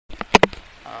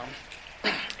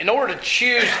In order to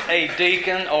choose a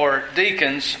deacon or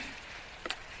deacons,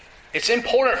 it's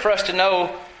important for us to know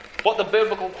what the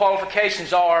biblical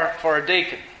qualifications are for a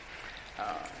deacon.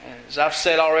 As I've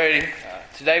said already,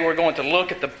 today we're going to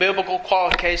look at the biblical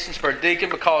qualifications for a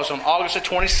deacon because on August the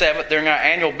 27th, during our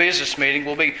annual business meeting,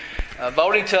 we'll be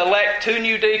voting to elect 2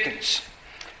 new deacons.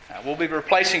 We'll be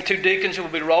replacing 2 deacons who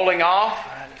will be rolling off.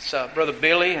 It's Brother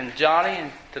Billy and Johnny,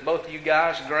 and to both of you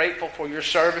guys, grateful for your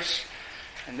service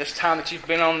and this time that you've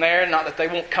been on there. Not that they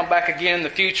won't come back again in the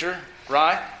future,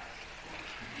 right?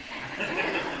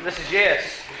 This is yes.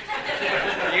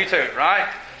 You too,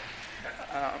 right?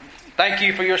 Thank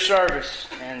you for your service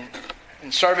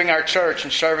and serving our church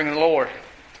and serving the Lord.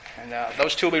 And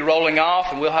those 2 will be rolling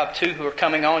off, and we'll have 2 who are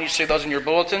coming on. You see those in your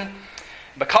bulletin.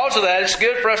 Because of that, it's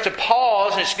good for us to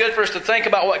pause, and it's good for us to think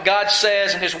about what God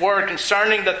says in His Word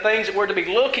concerning the things that we're to be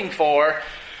looking for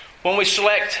when we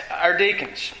select our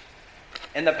deacons.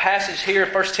 In the passage here,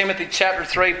 1 Timothy chapter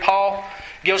 3, Paul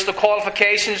gives the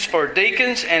qualifications for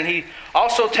deacons, and he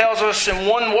also tells us in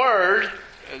one word,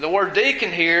 the word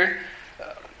deacon here,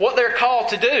 what they're called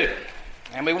to do.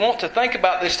 And we want to think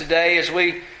about this today as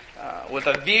we, with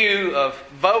a view of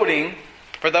voting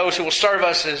for those who will serve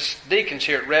us as deacons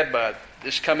here at Redbud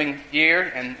this coming year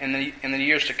and in the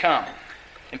years to come.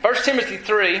 In 1 Timothy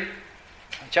 3,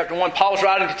 chapter 1, Paul's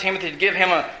writing to Timothy to give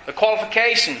him the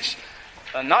qualifications,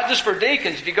 not just for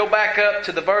deacons. If you go back up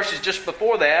to the verses just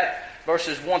before that,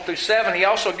 verses 1 through 7, he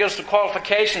also gives the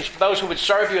qualifications for those who would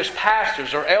serve you as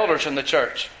pastors or elders in the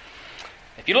church.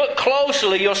 If you look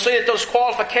closely, you'll see that those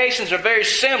qualifications are very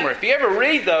similar. If you ever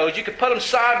read those, you can put them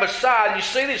side by side, and you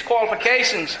see these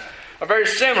qualifications are very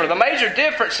similar. The major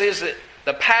difference is that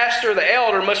the pastor, the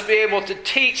elder, must be able to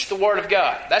teach the Word of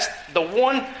God. That's the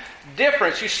one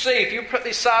difference you see. If you put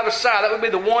these side by side, that would be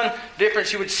the one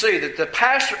difference you would see, that the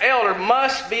pastor, elder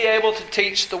must be able to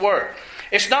teach the Word.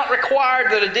 It's not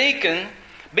required that a deacon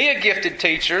be a gifted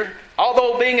teacher,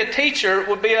 although being a teacher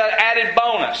would be an added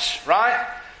bonus, right?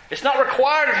 It's not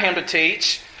required of him to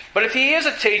teach, but if he is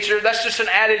a teacher, that's just an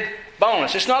added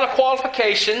bonus. It's not a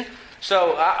qualification.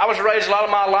 So I was raised a lot of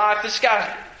my life. This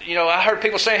guy, I heard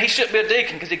people saying he shouldn't be a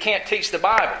deacon because he can't teach the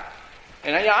Bible.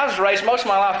 And I was raised most of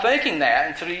my life thinking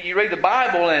that until you read the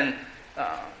Bible, and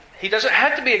he doesn't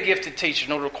have to be a gifted teacher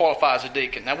in order to qualify as a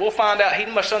deacon. Now we'll find out he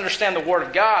must understand the Word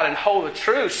of God and hold the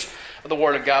truths of the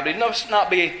Word of God, but he must not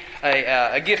be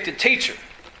a gifted teacher.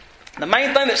 The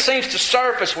main thing that seems to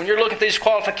surface when you're looking at these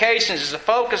qualifications is a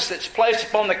focus that's placed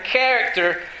upon the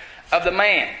character of the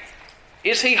man.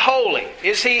 Is he holy?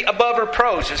 Is he above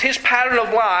reproach? Is his pattern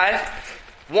of life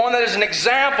one that is an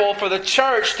example for the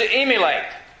church to emulate?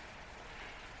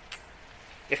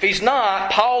 If he's not,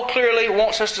 Paul clearly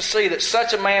wants us to see that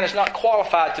such a man is not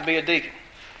qualified to be a deacon.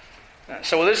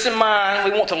 So with this in mind,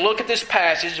 we want to look at this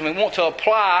passage and we want to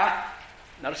apply.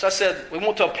 Notice I said we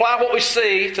want to apply what we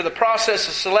see to the process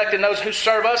of selecting those who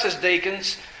serve us as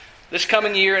deacons this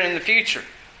coming year and in the future.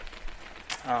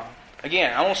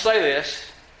 Again, I want to say this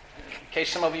in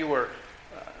case some of you were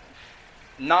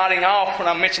nodding off when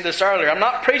I mentioned this earlier. I'm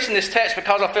not preaching this text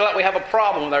because I feel like we have a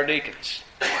problem with our deacons.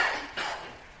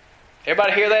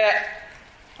 Everybody hear that?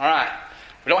 All right.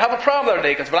 We don't have a problem with our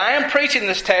deacons, but I am preaching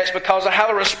this text because I have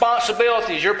a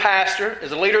responsibility as your pastor,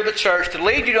 as a leader of the church, to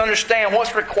lead you to understand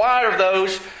what's required of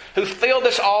those who fill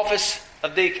this office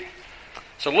of deacon.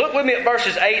 So look with me at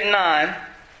verses 8 and 9,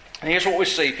 and here's what we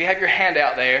see. If you have your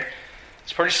handout there,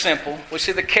 it's pretty simple. We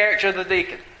see the character of the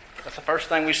deacon. That's the first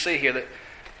thing we see here that's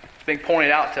being pointed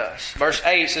out to us. Verse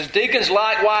 8 says, "Deacons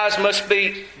likewise must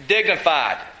be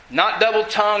dignified, not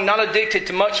double-tongued, not addicted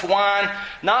to much wine,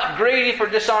 not greedy for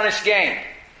dishonest gain."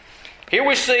 Here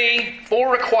we see 4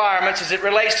 requirements as it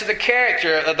relates to the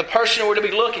character of the person we're to be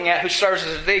looking at who serves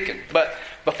as a deacon. But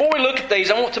before we look at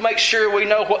these, I want to make sure we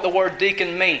know what the word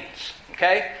deacon means.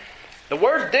 Okay? The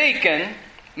word deacon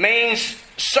means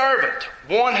servant,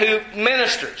 one who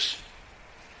ministers.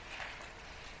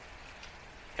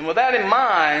 And with that in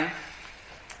mind,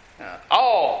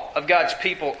 all of God's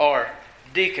people are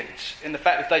deacons in the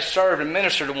fact that they serve and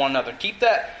minister to one another. Keep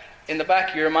that in the back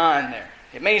of your mind there.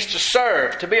 It means to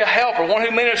serve, to be a helper, one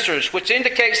who ministers, which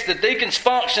indicates the deacon's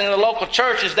function in the local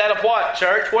church is that of what,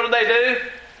 church? What do?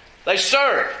 They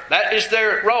serve. That is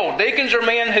their role. Deacons are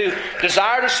men who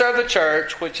desire to serve the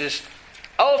church, which is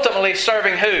ultimately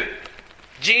serving who?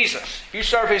 Jesus. If you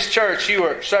serve His church, you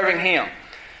are serving Him.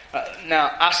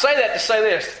 Now, I say that to say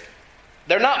this.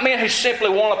 They're not men who simply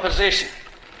want a position.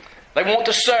 They want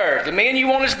to serve. The men you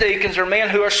want as deacons are men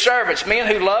who are servants, men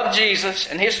who love Jesus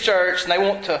and His church, and they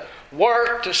want to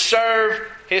work to serve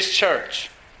His church.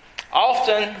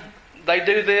 Often, they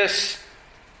do this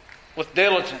with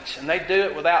diligence, and they do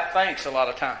it without thanks a lot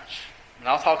of times. And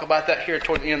I'll talk about that here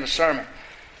toward the end of the sermon.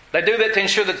 They do that to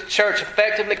ensure that the church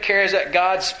effectively carries out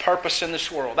God's purpose in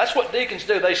this world. That's what deacons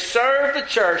do. They serve the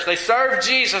church. They serve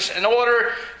Jesus in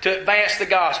order to advance the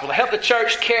gospel, to help the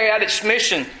church carry out its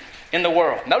mission in the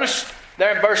world. Notice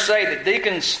there in verse 8 that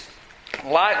deacons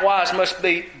likewise must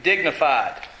be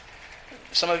dignified.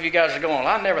 Some of you guys are going, well,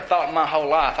 I never thought in my whole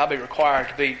life I'd be required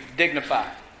to be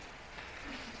dignified.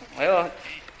 Well,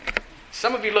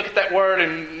 some of you look at that word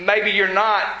and maybe you're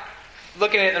not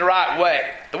looking at it the right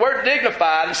way. The word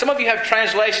dignified, and some of you have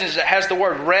translations that has the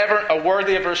word reverent or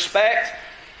worthy of respect.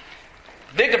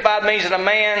 Dignified means that a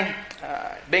man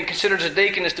being considered as a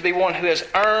deacon is to be one who has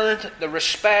earned the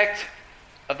respect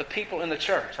of the people in the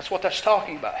church. That's what that's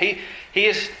talking about.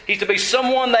 He's to be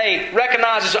someone they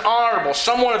recognize as honorable,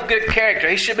 someone of good character.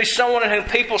 He should be someone in whom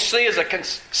people see as a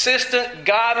consistent,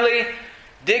 godly,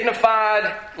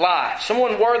 dignified life.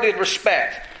 Someone worthy of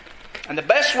respect. And the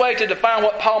best way to define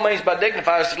what Paul means by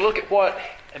dignified is to look at what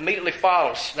immediately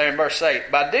follows there in verse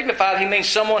 8. By dignified, he means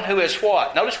someone who is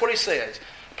what? Notice what he says.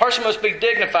 A person must be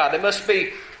dignified. They must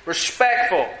be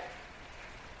respectful.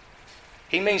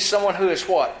 He means someone who is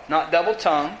what? Not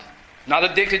double-tongued, not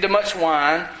addicted to much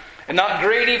wine, and not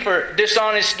greedy for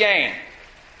dishonest gain.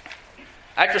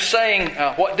 After saying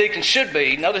what deacons should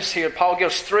be, notice here Paul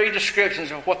gives 3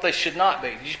 descriptions of what they should not be.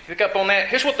 Did you pick up on that?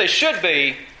 Here's what they should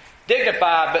be,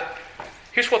 dignified, but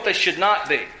here's what they should not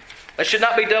be. They should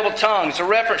not be double-tongued. It's a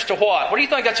reference to what? What do you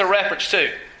think that's a reference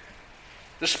to?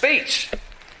 The speech.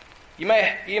 You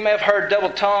may have heard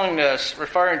double-tongued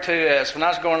referring to as, when I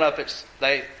was growing up,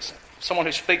 someone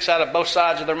who speaks out of both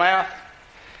sides of their mouth.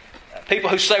 People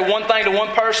who say one thing to one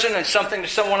person and something to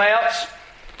someone else.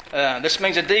 This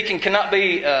means a deacon cannot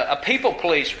be a people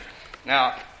pleaser.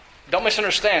 Now, don't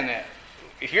misunderstand that.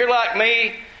 If you're like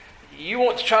me, you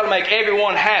want to try to make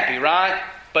everyone happy, right?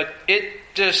 But it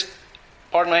just,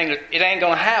 pardon my English, it ain't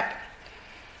going to happen.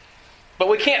 But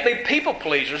we can't be people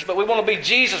pleasers, but we want to be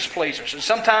Jesus pleasers. And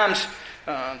sometimes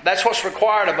that's what's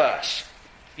required of us.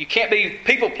 You can't be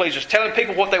people pleasers, telling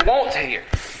people what they want to hear.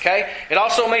 Okay? It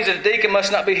also means that a deacon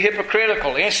must not be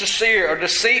hypocritical, insincere, or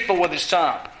deceitful with his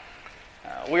tongue.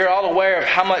 We are all aware of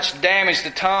how much damage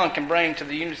the tongue can bring to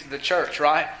the unity of the church,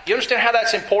 right? You understand how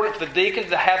that's important for the deacons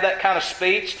to have that kind of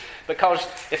speech? Because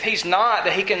if he's not,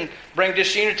 then he can bring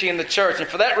disunity in the church. And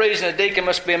for that reason, a deacon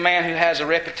must be a man who has a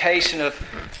reputation of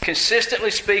consistently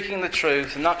speaking the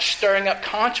truth and not stirring up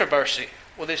controversy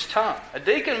with his tongue. A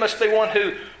deacon must be one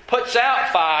who puts out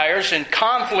fires and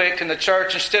conflict in the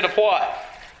church instead of what?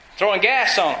 Throwing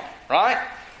gas on them, right?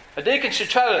 A deacon should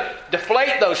try to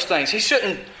deflate those things. He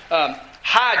shouldn't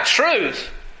hide truth,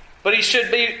 but he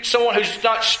should be someone who's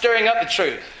not stirring up the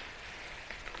truth.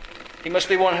 He must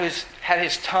be one who's had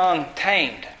his tongue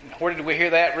tamed. Where did we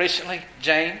hear that recently?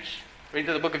 James. Read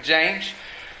through the book of James.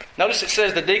 Notice it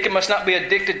says the deacon must not be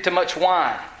addicted to much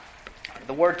wine.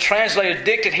 The word translated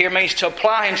addicted here means to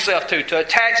apply himself to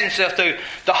attach himself to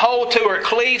hold to or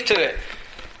cleave to it.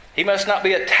 He must not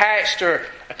be attached or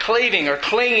cleaving or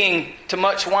clinging to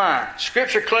much wine.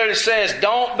 Scripture clearly says,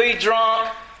 don't be drunk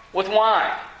with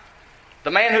wine.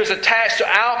 The man who is attached to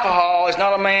alcohol is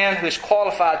not a man who is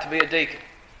qualified to be a deacon.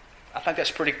 I think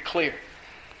that's pretty clear.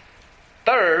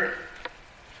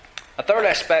 A third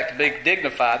aspect of being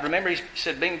dignified. Remember, he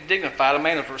said being dignified, a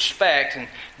man of respect. And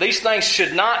these things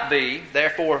should not be.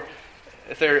 Therefore,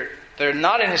 if they're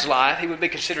not in his life, he would be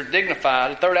considered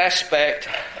dignified. The third aspect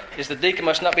is the deacon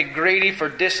must not be greedy for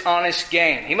dishonest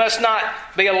gain. He must not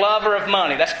be a lover of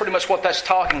money. That's pretty much what that's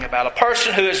talking about. A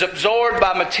person who is absorbed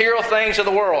by material things of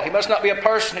the world. He must not be a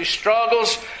person who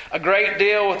struggles a great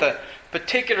deal with a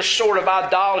particular sort of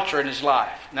idolatry in his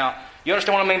life. Now, you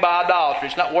understand what I mean by idolatry?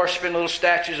 It's not worshiping little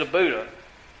statues of Buddha.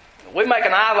 We make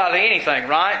an idol out of anything,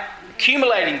 right?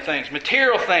 Accumulating things,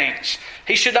 material things.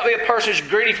 He should not be a person who's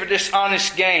greedy for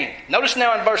dishonest gain. Notice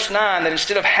now in verse 9 that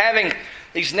instead of having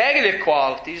these negative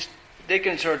qualities,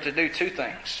 deacons are to do 2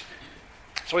 things.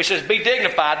 So he says, be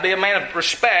dignified, be a man of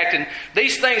respect. And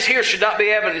these things here should not be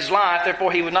evident in his life,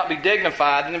 therefore he would not be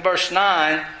dignified. And in verse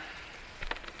 9,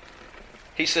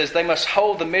 he says they must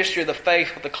hold the mystery of the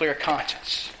faith with a clear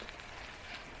conscience.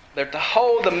 They're to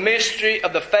hold the mystery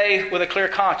of the faith with a clear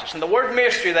conscience. And the word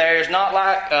mystery there is not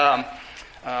like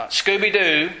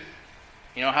Scooby-Doo.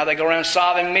 You know how they go around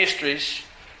solving mysteries.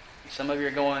 Some of you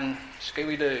are going,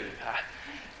 Scooby-Doo.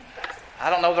 I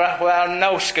don't know whether I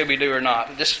know Scooby-Doo or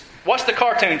not. Just watch the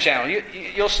cartoon channel.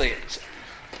 You'll see it.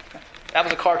 That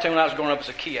was a cartoon when I was growing up as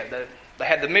a kid. They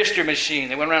had the mystery machine.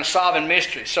 They went around solving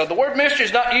mysteries. So the word mystery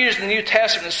is not used in the New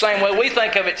Testament the same way we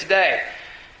think of it today.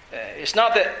 It's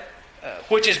not that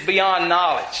which is beyond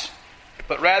knowledge.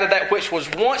 but rather that which was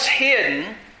once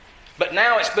hidden, but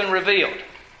now it's been revealed.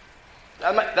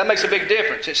 That makes a big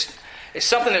difference. It's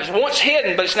something that's once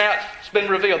hidden, but it's been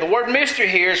revealed. The word mystery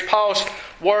here is Paul's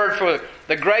word for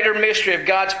the greater mystery of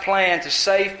God's plan to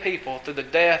save people through the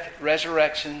death,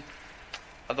 resurrection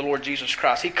of the Lord Jesus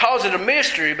Christ. He calls it a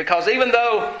mystery because even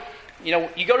though,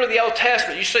 you go to the Old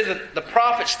Testament, you see the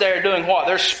prophets there doing what?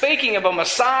 They're speaking of a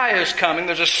Messiah who's coming.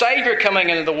 There's a Savior coming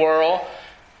into the world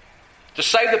to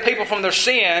save the people from their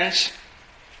sins,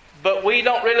 but we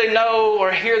don't really know or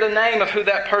hear the name of who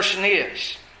that person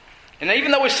is. And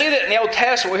even though we see that in the Old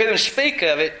Testament, we hear them speak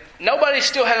of it, nobody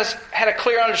still has had a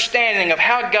clear understanding of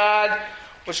how God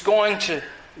was going to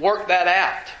work that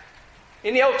out.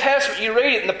 In the Old Testament, you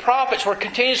read it, and the prophets were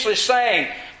continuously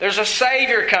saying, there's a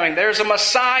Savior coming, there's a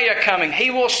Messiah coming,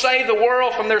 He will save the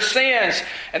world from their sins.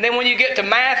 And then when you get to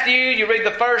Matthew, you read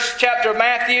the first chapter of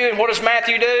Matthew, and what does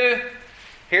Matthew do?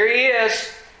 Here He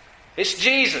is. It's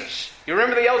Jesus. You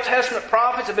remember the Old Testament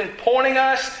prophets have been pointing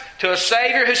us to a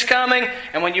Savior who's coming,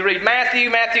 and when you read Matthew,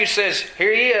 Matthew says,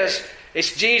 here He is.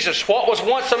 It's Jesus. What was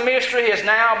once a mystery has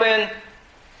now been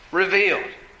revealed.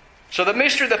 So the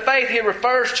mystery of the faith here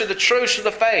refers to the truths of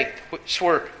the faith, which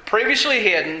were previously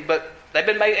hidden, but they've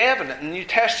been made evident in the New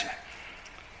Testament.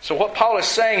 So what Paul is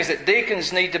saying is that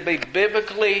deacons need to be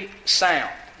biblically sound.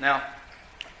 Now,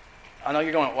 I know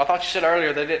you're going, well, I thought you said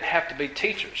earlier they didn't have to be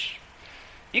teachers.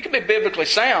 You can be biblically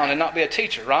sound and not be a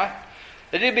teacher, right?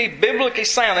 They need to be biblically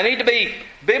sound. They need to be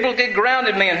biblically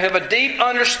grounded men who have a deep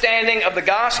understanding of the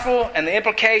gospel and the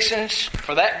implications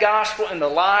for that gospel in the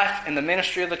life and the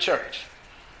ministry of the church.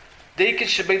 Deacons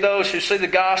should be those who see the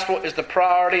gospel as the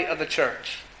priority of the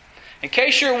church. In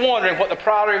case you're wondering what the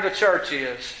priority of the church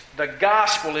is, the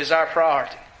gospel is our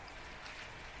priority.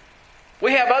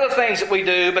 We have other things that we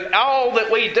do, but all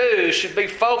that we do should be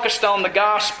focused on the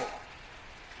gospel.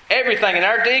 Everything. And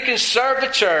our deacons serve the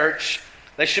church.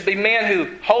 They should be men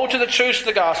who hold to the truths of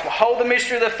the gospel, hold the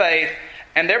mystery of the faith,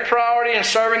 and their priority in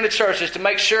serving the church is to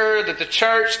make sure that the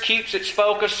church keeps its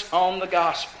focus on the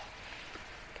gospel.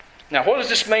 Now, what does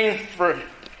this mean for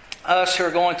us who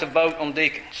are going to vote on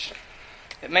deacons?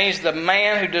 It means the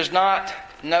man who does not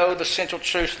know the central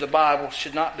truths of the Bible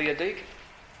should not be a deacon.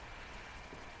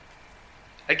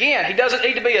 Again, he doesn't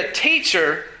need to be a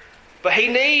teacher, but he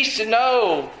needs to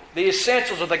know the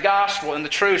essentials of the gospel and the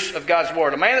truths of God's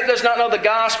Word. A man that does not know the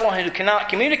gospel and who cannot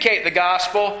communicate the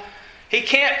gospel, he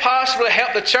can't possibly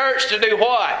help the church to do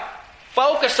what?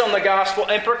 Focus on the gospel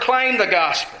and proclaim the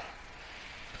gospel.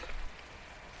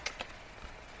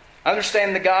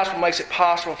 Understanding the gospel makes it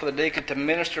possible for the deacon to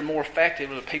minister more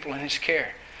effectively to people in his care.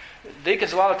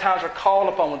 Deacons a lot of times are called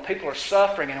upon when people are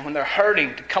suffering and when they're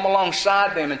hurting to come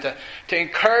alongside them and to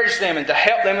encourage them and to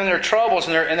help them in their troubles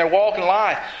and their walk in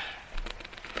life.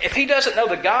 If he doesn't know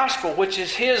the gospel, which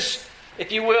is his,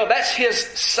 if you will, that's his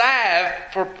salve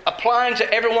for applying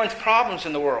to everyone's problems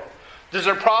in the world. Does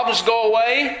their problems go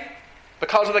away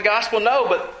because of the gospel? No,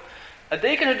 but a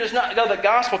deacon who does not know the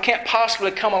gospel can't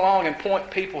possibly come along and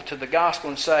point people to the gospel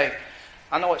and say,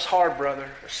 I know it's hard, brother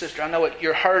or sister. I know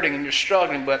you're hurting and you're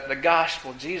struggling, but the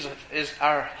gospel, Jesus is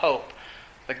our hope.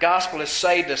 The gospel has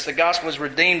saved us. The gospel has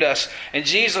redeemed us. And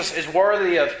Jesus is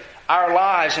worthy of our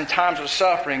lives in times of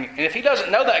suffering. And if he doesn't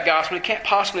know that gospel, he can't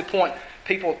possibly point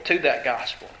people to that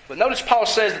gospel. But notice Paul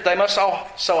says that they must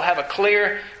also have a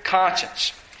clear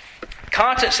conscience.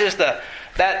 Conscience is that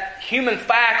human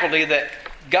faculty that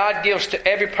God gives to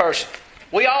every person.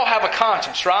 We all have a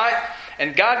conscience, right?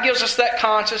 And God gives us that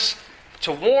conscience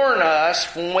to warn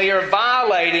us when we are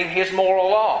violating His moral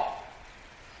law.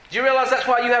 Do you realize that's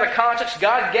why you have a conscience?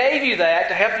 God gave you that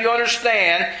to help you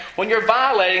understand when you're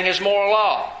violating His moral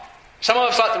law. Some of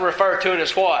us like to refer to it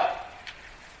as what?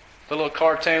 The little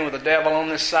cartoon with the devil on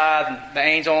this side and the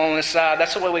angel on this side.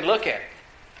 That's the way we look at it.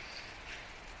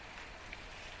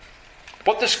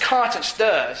 What this conscience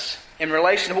does in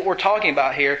relation to what we're talking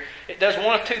about here, it does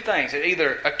one of two things. It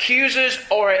either accuses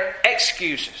or it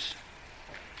excuses.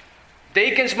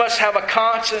 Deacons must have a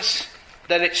conscience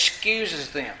that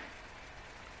excuses them.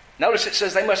 Notice it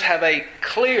says they must have a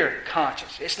clear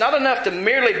conscience. It's not enough to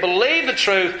merely believe the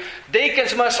truth.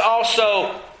 Deacons must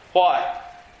also,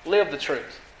 what? Live the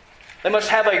truth. They must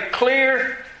have a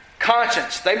clear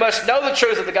conscience. They must know the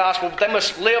truth of the gospel, but they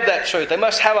must live that truth. They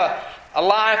must have a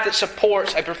life that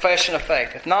supports a profession of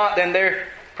faith. If not, then their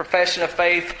profession of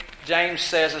faith, James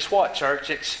says, is what, church?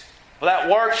 It's without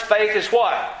works, faith is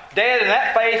what? Dead. And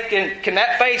that faith, can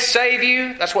that faith save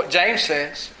you? That's what James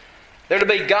says. They're to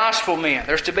be gospel men.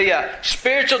 There's to be a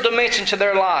spiritual dimension to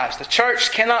their lives. The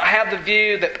church cannot have the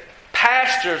view that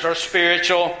pastors are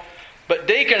spiritual, but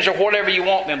deacons are whatever you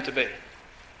want them to be.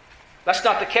 That's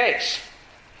not the case.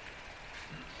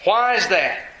 Why is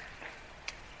that?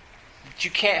 You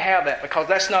can't have that because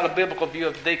that's not a biblical view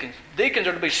of deacons. Deacons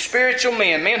are to be spiritual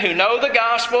men, men who know the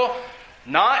gospel,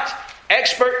 not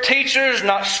expert teachers,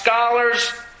 not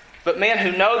scholars, but men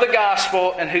who know the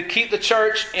gospel and who keep the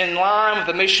church in line with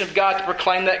the mission of God to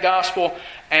proclaim that gospel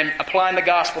and applying the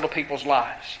gospel to people's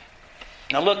lives.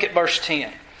 Now look at verse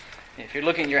 10. If you're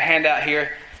looking at your handout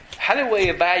here, how do we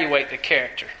evaluate the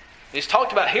character? It's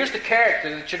talked about, here's the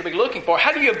character that you're to be looking for.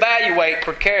 How do you evaluate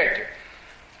for character?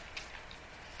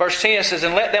 Verse 10 says,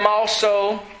 and let them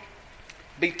also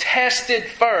be tested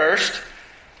first,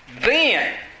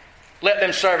 then let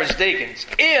them serve as deacons,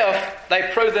 if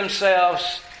they prove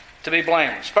themselves to be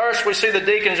blameless. First, we see the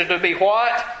deacons are to be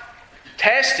what?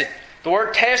 Tested. The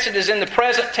word tested is in the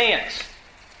present tense,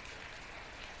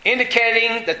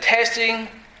 indicating the testing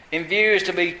in view is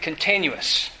to be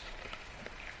continuous.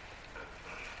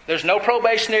 There's no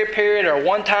probationary period or a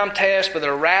one-time test, but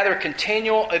a rather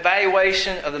continual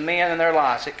evaluation of the men in their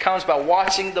lives. It comes by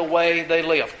watching the way they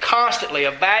live, constantly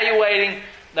evaluating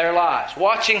their lives,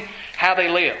 watching how they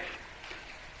live.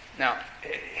 Now,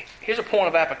 here's a point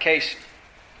of application.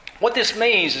 What this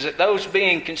means is that those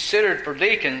being considered for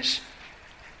deacons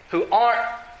who aren't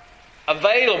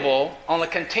available on a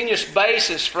continuous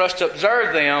basis for us to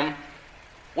observe them,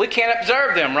 we can't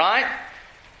observe them, right?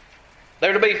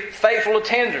 They're to be faithful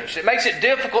attenders. It makes it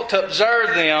difficult to observe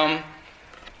them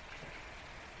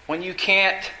when you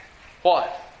can't,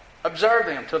 what? Observe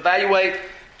them, to evaluate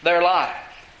their life.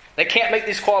 They can't meet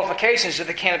these qualifications if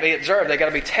they can't be observed. They've got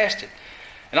to be tested.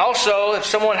 And also, if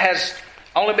someone has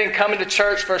only been coming to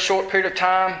church for a short period of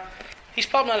time, he's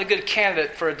probably not a good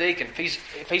candidate for a deacon.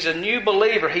 If he's a new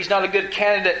believer, he's not a good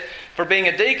candidate for being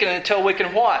a deacon until we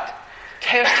can what?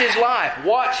 Test his life,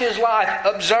 watch his life,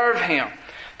 observe him.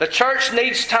 The church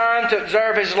needs time to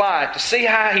observe his life, to see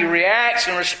how he reacts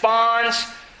and responds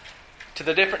to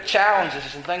the different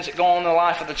challenges and things that go on in the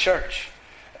life of the church.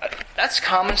 That's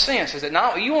common sense, is it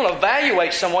not? You want to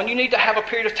evaluate someone, you need to have a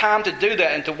period of time to do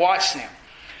that and to watch them.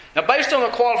 Now, based on the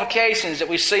qualifications that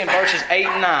we see in verses 8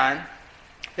 and 9,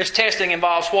 this testing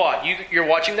involves what? You're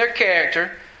watching their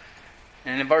character.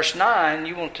 And in verse 9,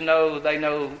 you want to know that they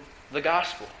know the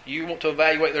gospel. You want to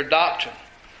evaluate their doctrine.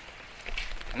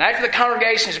 And after the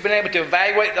congregation has been able to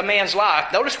evaluate the man's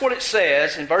life, notice what it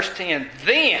says in verse 10.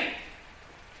 Then.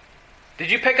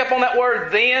 Did you pick up on that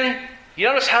word then? You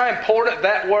notice how important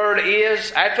that word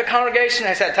is? After the congregation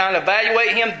has had time to evaluate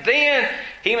him, then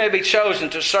he may be chosen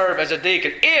to serve as a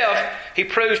deacon if he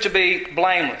proves to be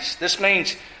blameless. This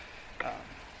means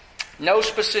no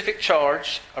specific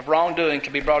charge of wrongdoing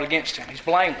can be brought against him. He's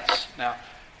blameless. Now,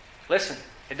 listen,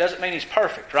 it doesn't mean he's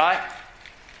perfect, right?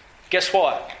 Guess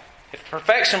what? If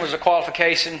perfection was a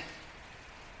qualification,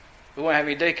 we wouldn't have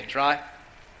any deacons, right?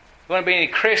 We wouldn't be any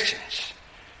Christians.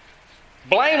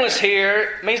 Blameless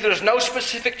here means there's no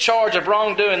specific charge of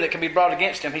wrongdoing that can be brought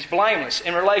against him. He's blameless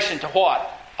in relation to what?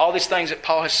 All these things that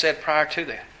Paul has said prior to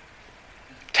that.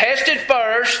 Tested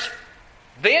first,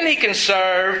 then he can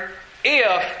serve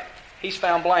if he's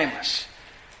found blameless.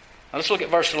 Now let's look at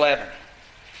verse 11.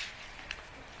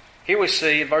 Here we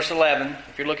see, in verse 11,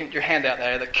 if you're looking at your handout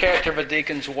there, the character of a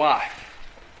deacon's wife.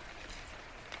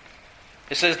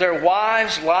 It says, their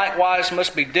wives likewise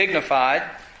must be dignified,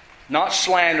 not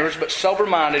slanderers, but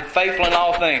sober-minded, faithful in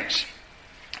all things.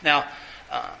 Now,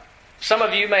 some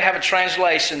of you may have a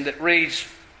translation that reads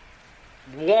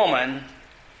woman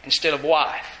instead of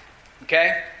wife.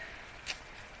 Okay?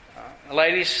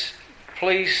 Ladies,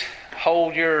 please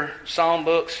hold your song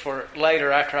books for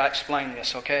later after I explain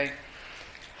this, okay?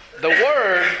 The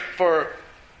word for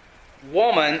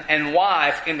woman and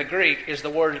wife in the Greek is the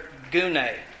word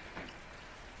gune.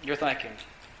 You're thinking,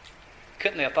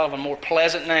 couldn't they have thought of a more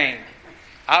pleasant name?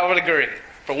 I would agree,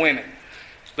 for women.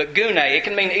 But gune, it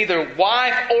can mean either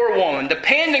wife or woman,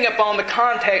 depending upon the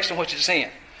context in which it's in.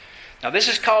 Now, this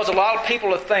has caused a lot of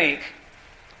people to think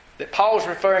that Paul is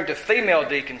referring to female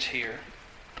deacons here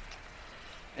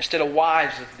instead of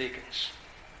wives of deacons.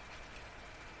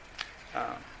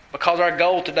 Because our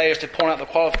goal today is to point out the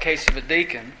qualifications of a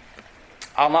deacon,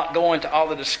 I'll not go into all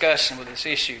the discussion with this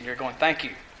issue. And you're going, thank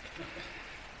you.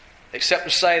 Except to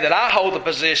say that I hold the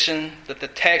position that the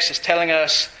text is telling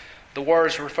us the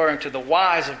words are referring to the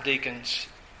wives of deacons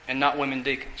and not women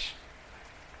deacons.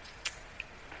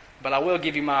 But I will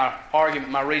give you my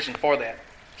argument, my reason for that.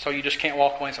 So you just can't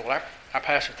walk away and say, well, our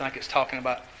pastor thinks it's talking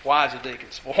about wives of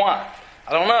deacons. Well, why?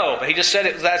 I don't know. But he just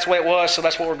said that's the way it was, so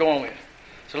that's what we're going with.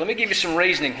 So let me give you some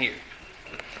reasoning here.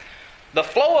 The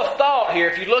flow of thought here,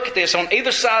 if you look at this, on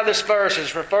either side of this verse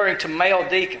is referring to male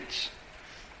deacons.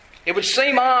 It would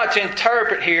seem odd to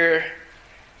interpret here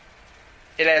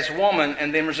it as woman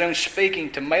and then resumes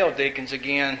speaking to male deacons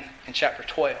again in chapter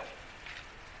 12.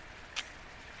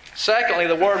 Secondly,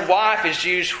 the word wife is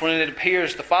used when it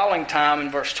appears the following time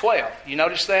in verse 12. You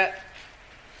notice that?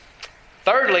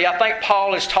 Thirdly, I think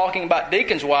Paul is talking about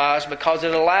deacons' wives because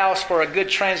it allows for a good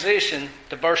transition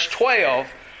to verse 12,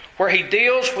 where he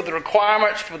deals with the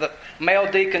requirements for the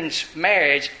male deacon's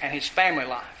marriage and his family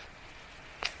life.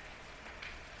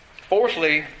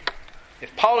 Fourthly,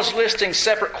 if Paul is listing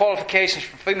separate qualifications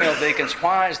for female deacons,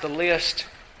 why is the list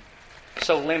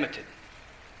so limited?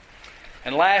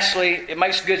 And lastly, it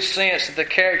makes good sense that the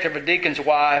character of a deacon's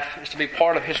wife is to be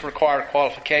part of his required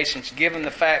qualifications, given the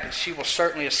fact that she will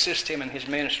certainly assist him in his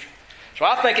ministry. So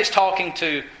I think it's talking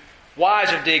to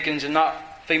wives of deacons and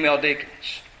not female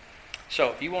deacons. So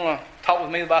if you want to talk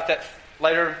with me about that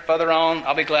later, further on,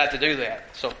 I'll be glad to do that.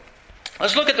 So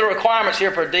let's look at the requirements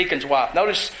here for a deacon's wife.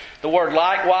 Notice the word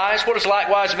likewise. What does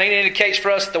likewise mean? It indicates for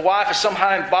us that the wife is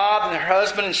somehow involved in her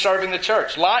husband in serving the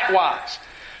church. Likewise,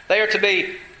 they are to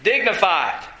be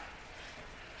dignified.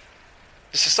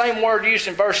 It's the same word used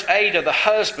in verse 8 of the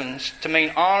husbands to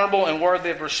mean honorable and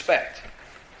worthy of respect.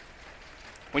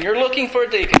 When you're looking for a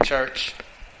deacon, church,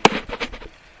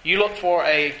 you look for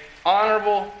an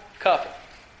honorable couple.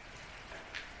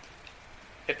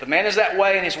 If the man is that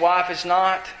way and his wife is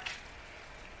not,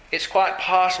 it's quite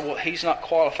possible that he's not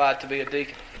qualified to be a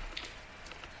deacon.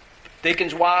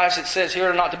 Deacons' wives, it says here,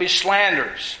 are not to be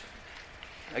slanderers.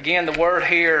 Again, the word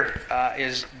here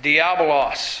is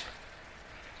diabolos.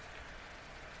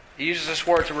 He uses this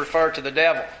word to refer to the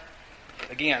devil.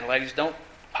 Again, ladies, don't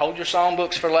hold your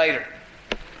songbooks for later.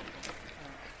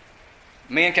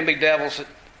 Men can be devils at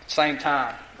the same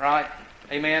time, right?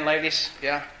 Amen, ladies?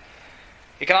 Yeah.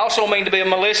 It can also mean to be a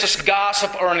malicious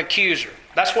gossip or an accuser.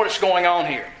 That's what it's going on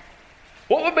here.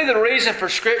 What would be the reason for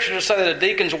Scripture to say that a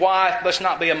deacon's wife must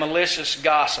not be a malicious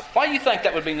gossip? Why do you think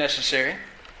that would be necessary?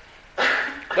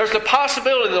 There's the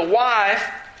possibility the wife,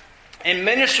 in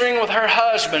ministering with her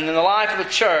husband in the life of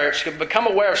the church, could become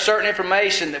aware of certain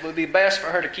information that would be best for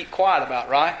her to keep quiet about,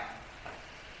 right?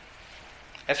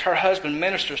 As her husband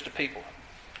ministers to people.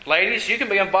 Ladies, you can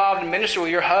be involved in ministry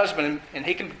with your husband and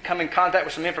he can come in contact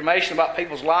with some information about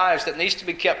people's lives that needs to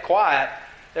be kept quiet.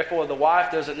 Therefore, the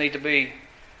wife doesn't need to be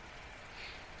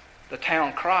the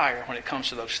town crier when it comes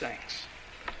to those things.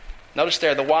 Notice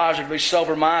there, the wives are to be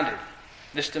sober-minded.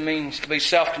 This means to be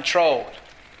self-controlled.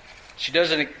 She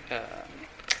doesn't.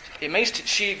 It means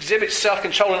she exhibits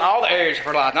self-control in all the areas of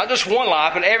her life, not just one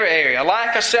life, but every area. A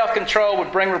lack of self-control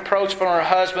would bring reproach upon her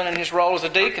husband in his role as a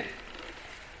deacon.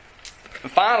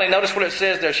 And finally, notice what it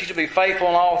says there. She's to be faithful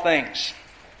in all things.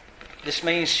 This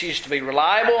means she's to be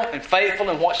reliable and faithful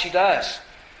in what she does.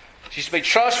 She's to be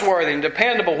trustworthy and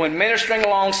dependable when ministering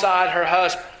alongside her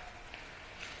husband.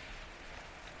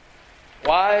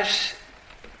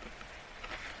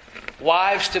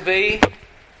 Wives to be,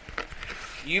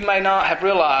 you may not have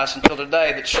realized until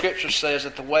today that Scripture says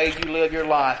that the way you live your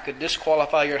life could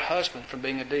disqualify your husband from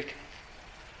being a deacon.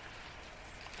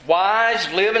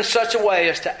 Wives, live in such a way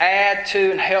as to add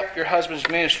to and help your husband's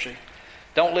ministry.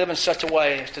 Don't live in such a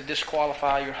way as to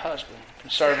disqualify your husband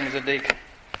from serving as a deacon.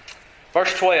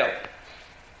 Verse 12.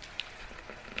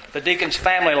 The deacon's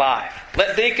family life.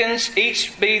 Let deacons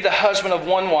each be the husband of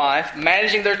one wife,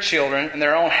 managing their children and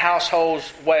their own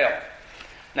households well.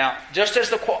 Now, just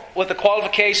as with the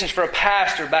qualifications for a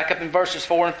pastor, back up in verses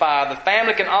 4 and 5, the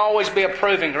family can always be a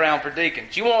proving ground for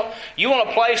deacons. You want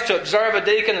a place to observe a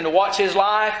deacon and to watch his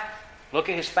life? Look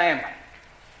at his family.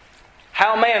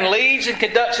 How a man leads and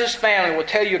conducts his family will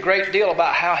tell you a great deal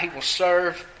about how he will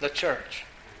serve the church.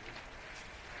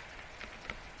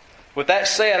 With that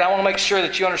said, I want to make sure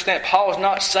that you understand Paul is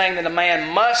not saying that a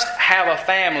man must have a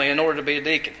family in order to be a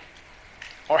deacon.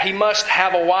 Or he must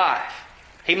have a wife.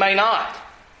 He may not.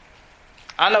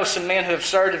 I know some men who have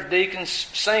served as deacons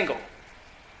single,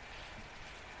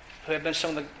 who have been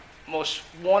some of the most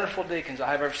wonderful deacons I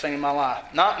have ever seen in my life.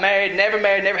 Not married, never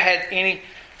had any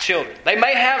children. They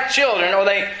may have children or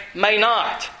they may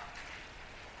not.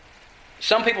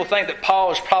 Some people think that Paul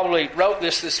has probably wrote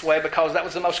this way because that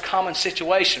was the most common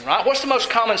situation, right? What's the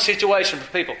most common situation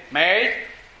for people? Married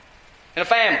and a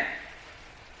family.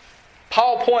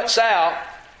 Paul points out,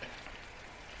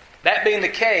 that being the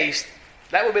case,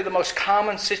 that would be the most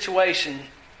common situation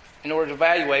in order to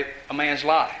evaluate a man's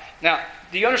life. Now,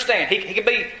 do you understand? He could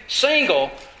be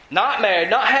single, not married,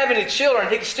 not have any children.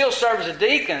 He could still serve as a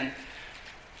deacon.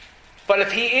 But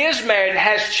if he is married and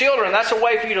has children, that's a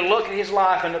way for you to look at his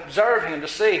life and observe him to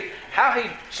see how he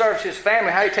serves his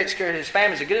family, how he takes care of his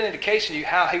family. It's a good indication to you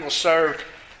how he will serve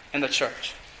in the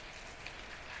church.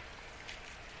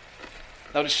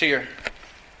 Notice here,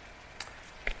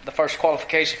 the first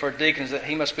qualification for a deacon is that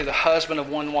he must be the husband of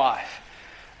one wife.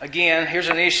 Again, here's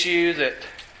an issue that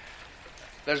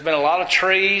there's been a lot of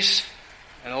trees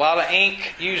and a lot of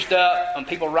ink used up on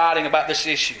people writing about this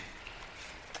issue.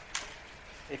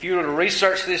 If you were to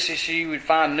research this issue, you would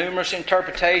find numerous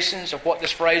interpretations of what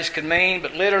this phrase could mean.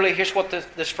 But literally, here's what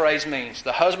this phrase means.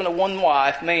 The husband of one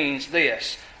wife means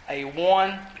this: a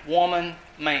one-woman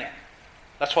man.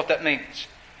 That's what that means.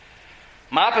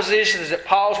 My position is that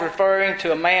Paul's referring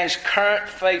to a man's current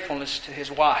faithfulness to his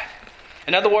wife.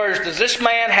 In other words, does this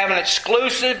man have an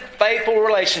exclusive, faithful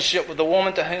relationship with the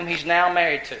woman to whom he's now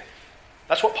married to?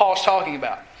 That's what Paul's talking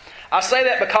about. I say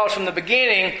that because from the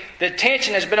beginning, the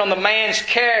attention has been on the man's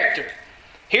character.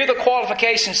 Here the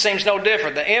qualification seems no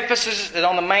different. The emphasis is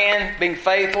on the man being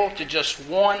faithful to just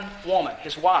one woman,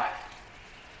 his wife.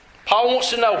 Paul wants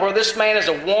to know whether this man is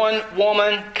a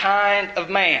one-woman kind of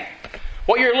man.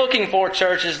 What you're looking for,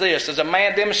 church, is this: does a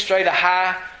man demonstrate a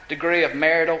high degree of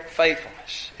marital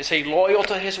faithfulness? Is he loyal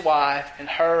to his wife and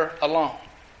her alone?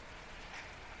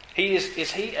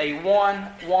 Is he a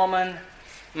one-woman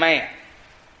man?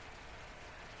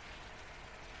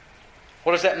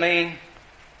 What does that mean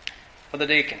for the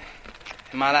deacon?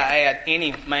 And might I add,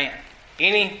 any man.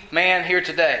 Any man here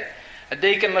today. A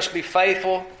deacon must be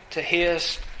faithful to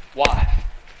his wife.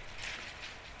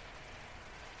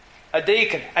 A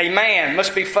deacon, a man,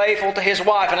 must be faithful to his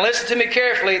wife. And listen to me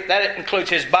carefully, that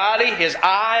includes his body, his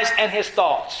eyes, and his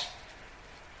thoughts.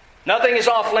 Nothing is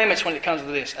off limits when it comes to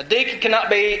this. A deacon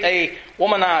cannot be a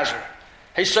womanizer.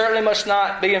 He certainly must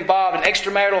not be involved in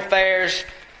extramarital affairs.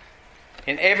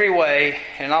 In every way,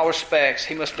 in all respects,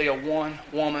 he must be a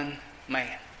one-woman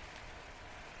man.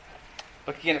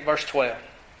 Look again at verse 12.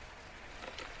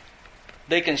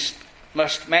 Deacons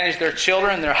must manage their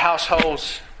children and their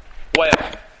households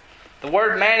well. The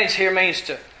word manage here means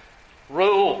to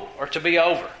rule or to be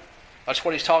over. That's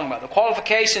what he's talking about. The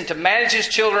qualification to manage his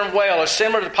children well is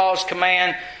similar to Paul's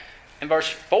command in verse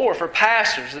 4 for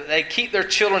pastors, that they keep their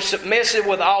children submissive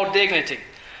with all dignity.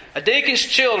 A deacon's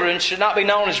children should not be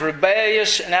known as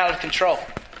rebellious and out of control.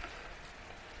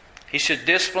 He should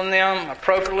discipline them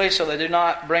appropriately so they do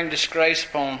not bring disgrace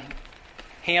upon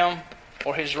him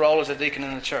or his role as a deacon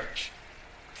in the church.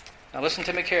 Now listen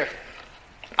to me carefully.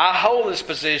 I hold this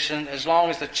position as long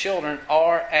as the children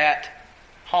are at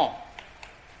home.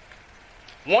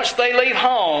 Once they leave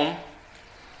home,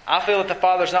 I feel that the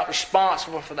father is not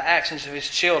responsible for the actions of his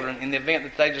children in the event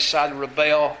that they decide to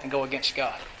rebel and go against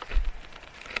God.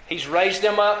 He's raised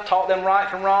them up, taught them right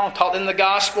from wrong, taught them the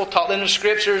gospel, taught them the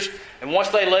scriptures. And once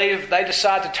they leave, they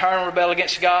decide to turn and rebel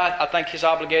against God. I think his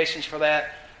obligations for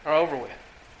that are over with.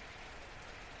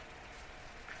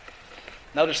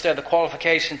 Notice there the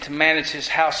qualification to manage his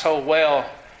household well.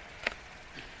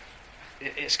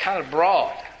 It's kind of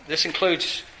broad. This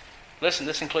includes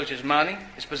his money,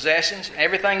 his possessions, and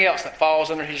everything else that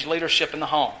falls under his leadership in the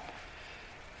home.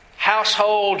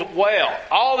 Household well.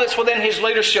 All that's within his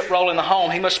leadership role in the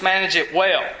home, he must manage it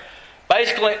well.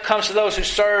 Basically, when it comes to those who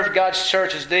serve God's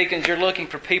church as deacons, you're looking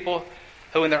for people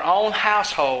who in their own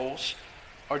households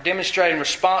are demonstrating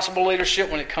responsible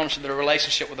leadership when it comes to their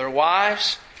relationship with their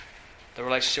wives, their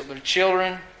relationship with their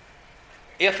children,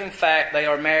 if in fact they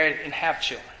are married and have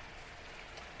children.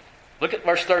 Look at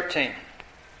verse 13,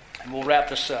 and we'll wrap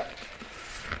this up.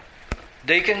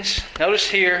 Deacons, notice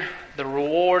here the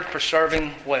reward for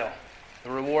serving well.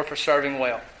 The reward for serving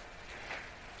well.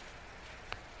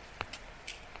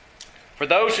 For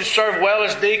those who serve well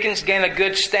as deacons gain a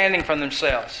good standing from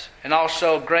themselves and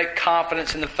also great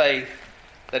confidence in the faith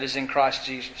that is in Christ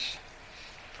Jesus.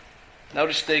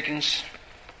 Notice, deacons,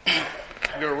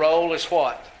 your role is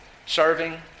what?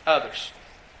 Serving others.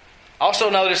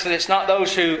 Also notice that it's not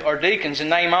those who are deacons in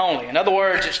name only. In other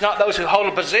words, it's not those who hold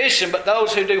a position, but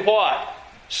those who do what?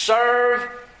 Serve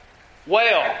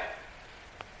well.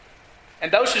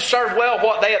 And those who serve well,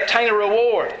 what? They obtain a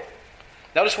reward.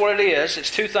 Notice what it is.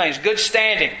 It's two things. Good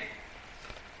standing.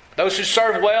 Those who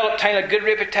serve well obtain a good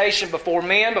reputation before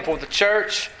men, before the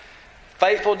church.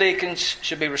 Faithful deacons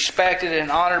should be respected and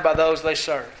honored by those they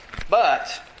serve. But,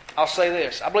 I'll say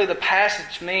this. I believe the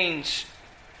passage means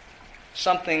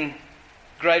something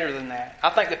greater than that. I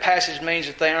think the passage means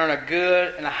that they earn a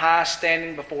good and a high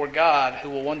standing before God who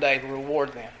will one day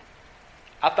reward them.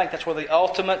 I think that's where the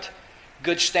ultimate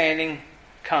good standing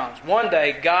comes. One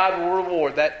day, God will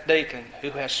reward that deacon who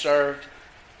has served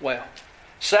well.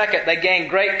 Second, they gain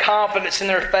great confidence in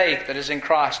their faith that is in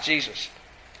Christ Jesus.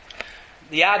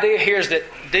 The idea here is that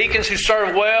deacons who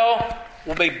serve well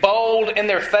will be bold in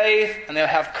their faith and they'll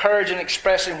have courage in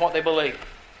expressing what they believe.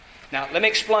 Now, let me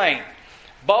explain.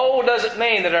 Bold doesn't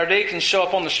mean that our deacons show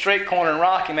up on the street corner in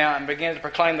Rocky Mount and begin to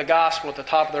proclaim the gospel at the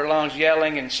top of their lungs,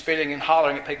 yelling and spitting and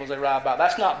hollering at people as they ride by.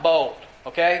 That's not bold,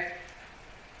 okay?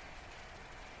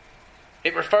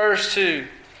 It refers to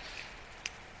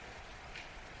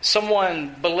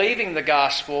someone believing the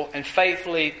gospel and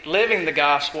faithfully living the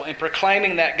gospel and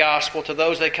proclaiming that gospel to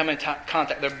those they come in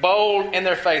contact. They're bold in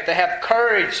their faith. They have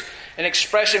courage in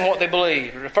expressing what they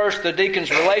believe. It refers to the deacon's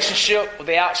relationship with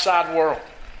the outside world.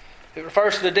 It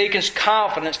refers to the deacon's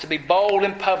confidence to be bold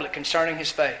in public concerning his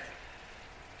faith.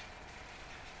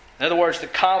 In other words, the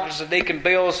confidence the deacon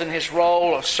builds in his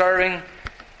role of serving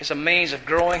is a means of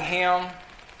growing him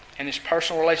in his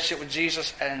personal relationship with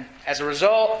Jesus. And as a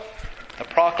result, the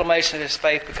proclamation of his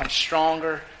faith becomes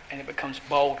stronger and it becomes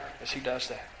bolder as he does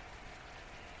that.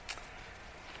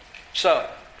 So,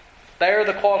 there are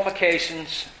the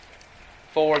qualifications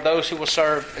for those who will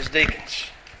serve as deacons.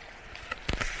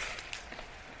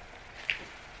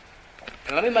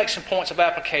 And let me make some points of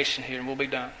application here and we'll be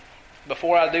done.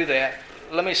 Before I do that,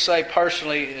 let me say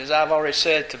personally, as I've already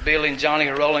said to Billy and Johnny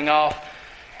who are rolling off,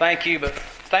 thank you, but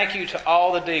thank you to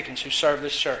all the deacons who serve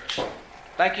this church.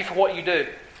 Thank you for what you do.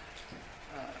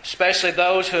 Especially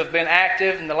those who have been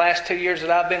active in the last 2 years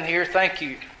that I've been here. Thank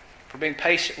you for being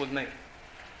patient with me.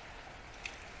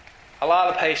 A lot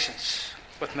of patience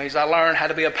with me as I learn how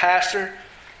to be a pastor,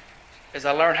 as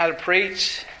I learn how to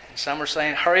preach. And some are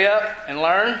saying, hurry up and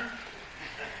learn.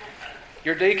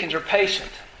 Your deacons are patient.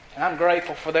 And I'm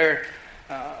grateful for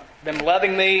them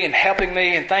loving me and helping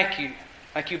me. And thank you.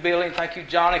 Thank you, Billy, and thank you,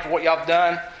 Johnny, for what y'all have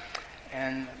done.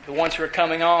 And the ones who are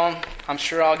coming on, I'm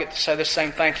sure I'll get to say the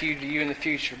same thank you to you in the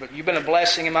future. But you've been a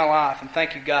blessing in my life. And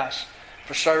thank you, guys,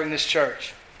 for serving this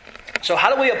church. So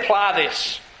how do we apply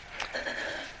this?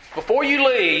 Before you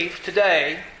leave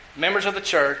today, members of the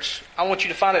church, I want you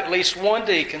to find at least one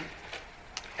deacon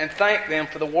and thank them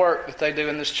for the work that they do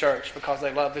in this church because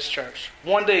they love this church.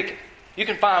 One deacon. You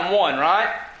can find one,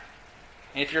 right?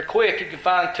 And if you're quick, you can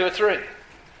find 2 or 3.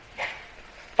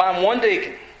 Find one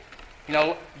deacon. You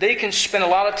know, deacons spend a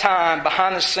lot of time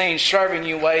behind the scenes serving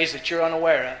you in ways that you're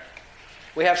unaware of.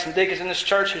 We have some deacons in this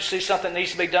church who see something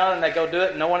needs to be done and they go do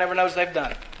it and no one ever knows they've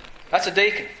done it. That's a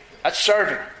deacon. That's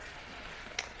serving.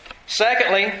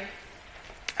 Secondly,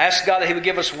 ask God that He would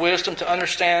give us wisdom to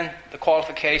understand the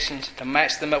qualifications, to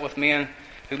match them up with men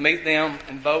who meet them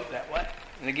and vote that way.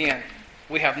 And again,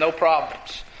 we have no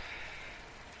problems.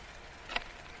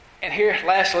 And here,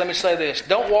 lastly, let me say this.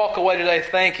 Don't walk away today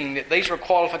thinking that these are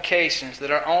qualifications that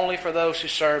are only for those who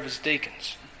serve as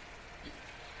deacons.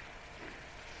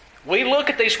 We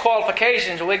look at these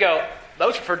qualifications and we go,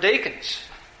 those are for deacons.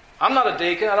 I'm not a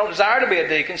deacon. I don't desire to be a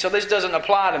deacon, so this doesn't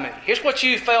apply to me. Here's what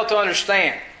you fail to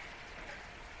understand.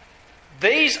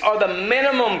 These are the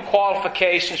minimum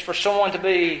qualifications for someone to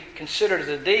be considered as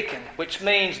a deacon, which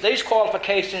means these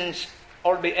qualifications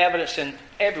ought to be evidenced in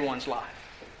everyone's life.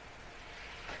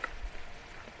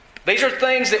 These are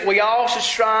things that we all should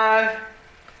strive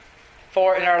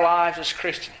for in our lives as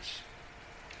Christians.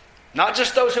 Not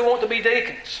just those who want to be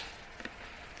deacons.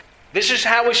 This is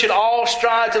how we should all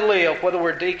strive to live, whether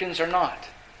we're deacons or not.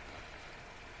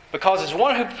 Because as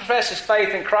one who professes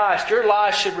faith in Christ, your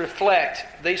life should reflect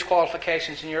these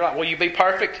qualifications in your life. Will you be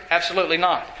perfect? Absolutely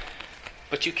not.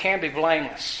 But you can be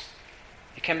blameless.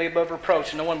 You can be above reproach,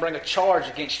 and no one bring a charge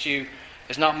against you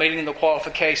as not meeting the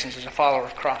qualifications as a follower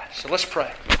of Christ. So let's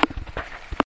pray.